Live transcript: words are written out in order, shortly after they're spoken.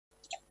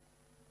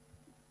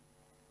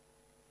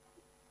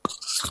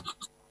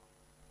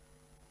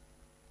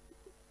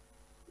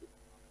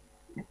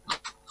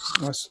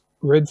Nice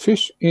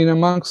redfish in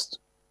amongst.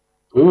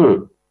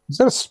 Is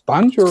that a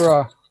sponge or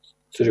a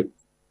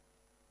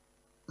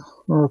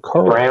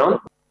coral? Brown.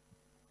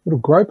 Little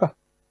groper.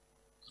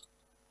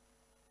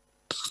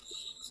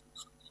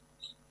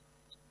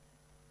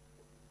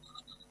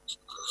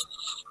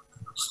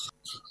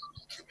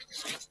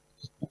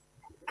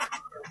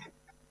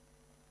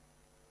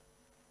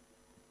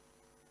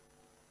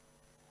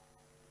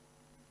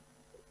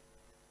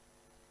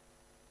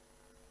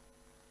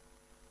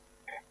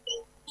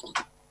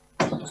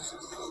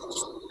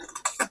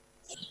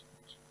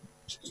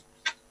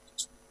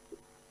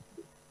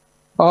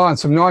 Oh, and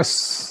some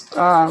nice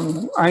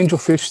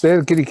angelfish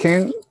there, giddy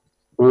can.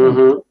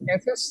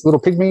 Canthus, little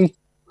pygmy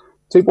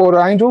deep-water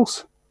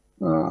angels.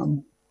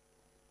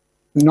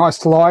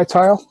 Nice lyre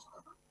tail.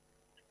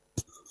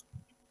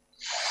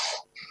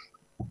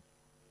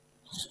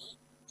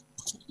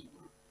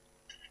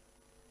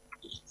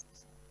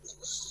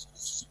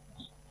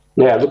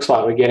 Yeah, it looks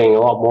like we're getting a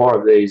lot more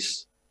of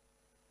these,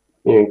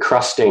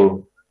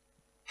 encrusting,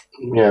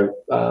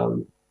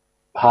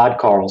 hard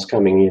corals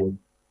coming in.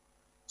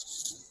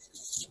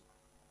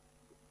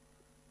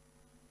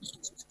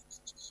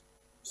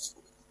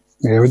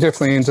 Yeah, we're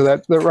definitely into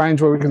that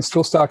range where we can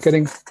still start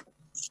getting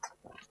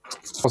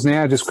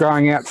now just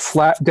growing out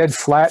flat, dead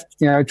flat,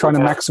 trying to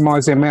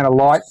maximise the amount of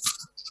light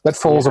that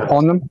falls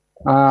upon them.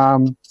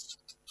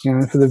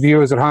 For the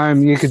viewers at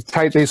home, you could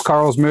take these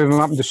corals, move them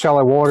up into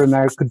shallow water, and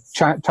they could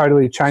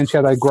totally change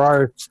how they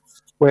grow,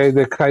 where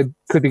they could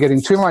be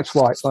getting too much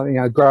light,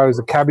 like, grow as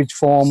a cabbage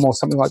form or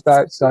something like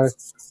that. So,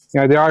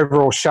 the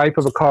overall shape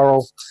of a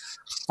coral,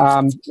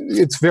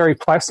 it's very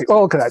plastic.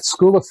 Oh, look at that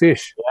school of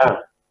fish. Yeah.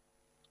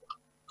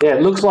 Yeah,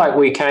 it looks like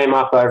we came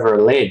up over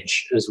a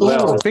ledge as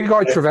well. Oh,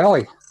 big-eyed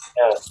trevally.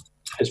 Yeah.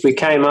 As we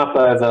came up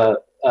over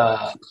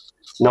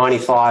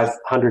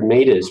 9,500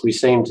 metres, we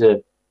seemed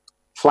to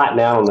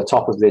flatten out on the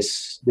top of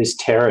this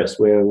terrace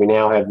where we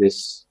now have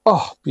this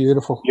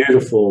beautiful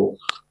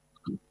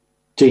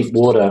deep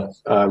water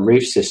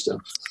reef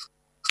system.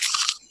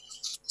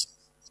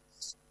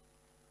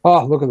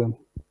 Oh, look at them.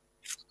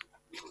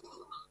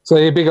 So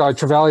your big-eyed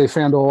trevally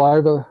found all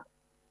over.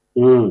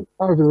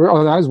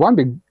 There's one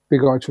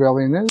big-eyed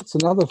trevally in there. It's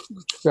another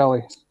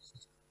trevally.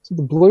 So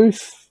the blue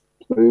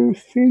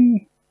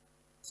fin.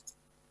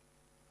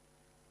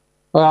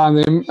 And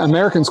the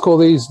Americans call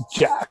these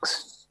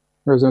jacks,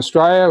 whereas in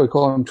Australia we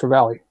call them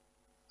trevally.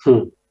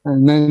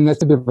 And then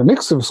that's a bit of a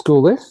mix of a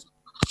school there.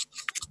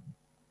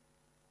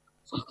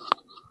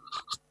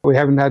 We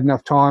haven't had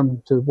enough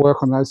time to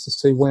work on those to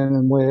see when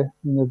and where,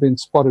 and they've been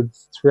spotted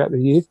throughout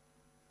the year.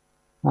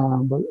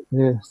 But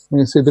yeah, we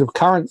can see a bit of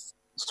current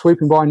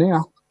sweeping by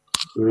now.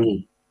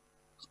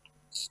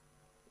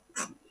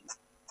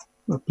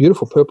 A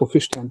beautiful purple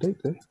fish down deep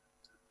there.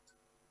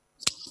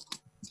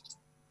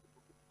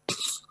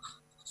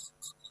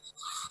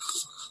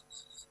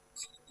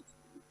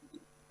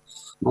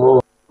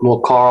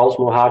 More corals,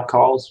 more hard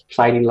corals,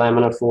 platy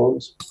laminar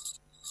forms.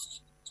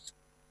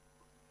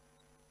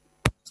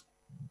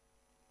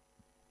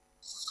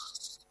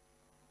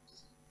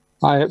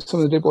 I have some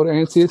of the deep water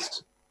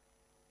antheus.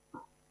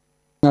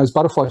 Those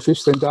butterfly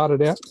fish then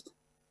darted out.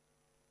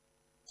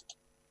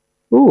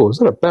 Oh, is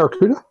that a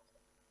barracuda?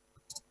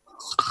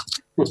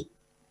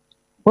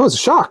 Oh, it's a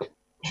shark.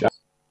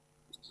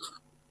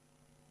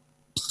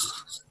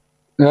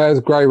 There's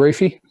a grey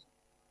reefy.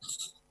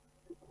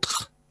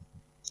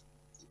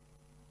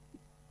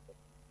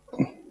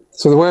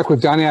 So the work we've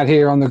done out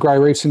here on the grey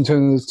reefs in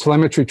terms of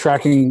telemetry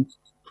tracking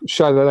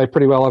show that they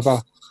pretty well have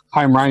a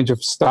home range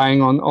of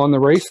staying on the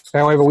reef.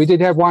 However, we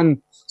did have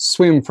one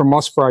swim from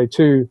Osprey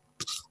to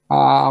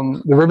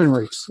the ribbon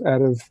reefs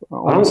out of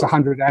almost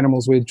 100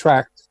 animals we'd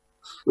tracked.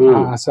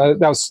 So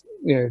that was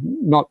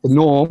not the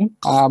norm.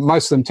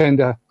 Most of them tend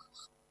to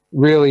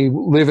really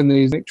live in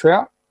these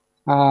trout.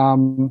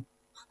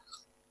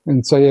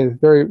 And so, yeah,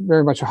 very,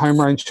 very much a home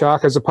range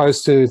shark as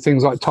opposed to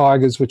things like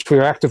tigers, which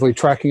we're actively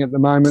tracking at the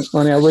moment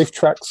on our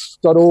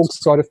reeftracks.org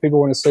site if people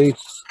want to see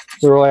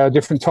where all our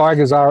different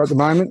tigers are at the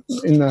moment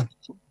in the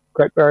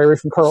Great Barrier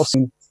Reef and Coral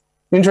Sea.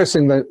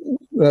 Interesting that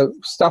the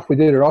stuff we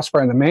did at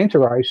Osprey and the manta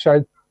rays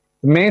showed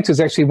the mantas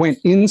actually went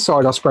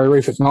inside Osprey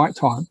Reef at night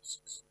time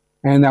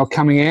and they were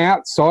coming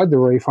outside the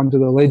reef onto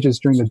the ledges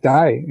during the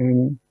day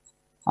and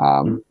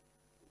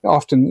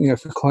often,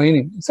 for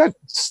cleaning. Is that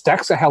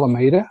stacks of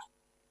halimeda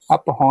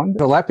up behind?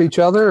 They lap each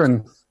other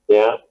and...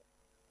 Yeah.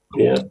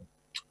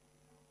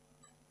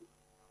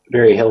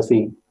 Very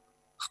healthy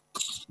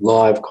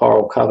live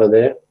coral cover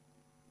there.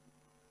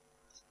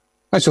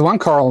 Actually, one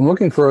coral I'm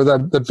looking for are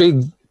the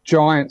big,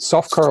 giant,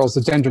 soft corals,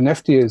 the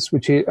dendronephthias,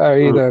 which are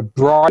either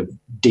bright...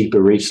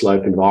 Deeper reef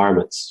slope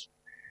environments.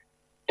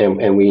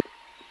 And we...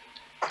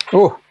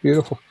 Oh,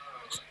 beautiful.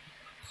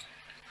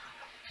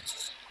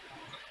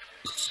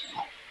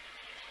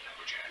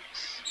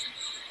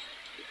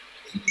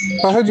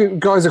 I heard you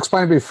guys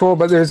explain before,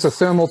 but there's a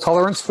thermal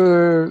tolerance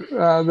for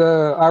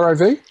the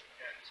ROV?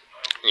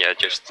 Yeah,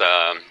 just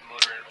the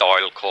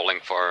oil calling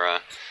for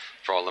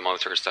all the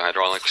motors, the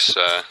hydraulics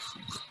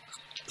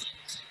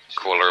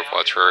cooler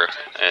water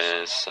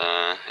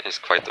is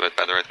quite a bit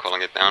better at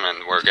cooling it down, and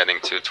we're getting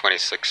to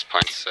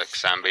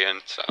 26.6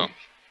 ambient, so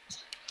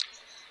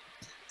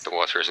the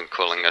water isn't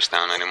cooling us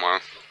down anymore.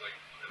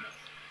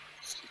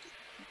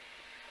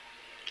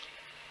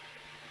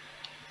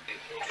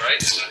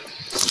 Right.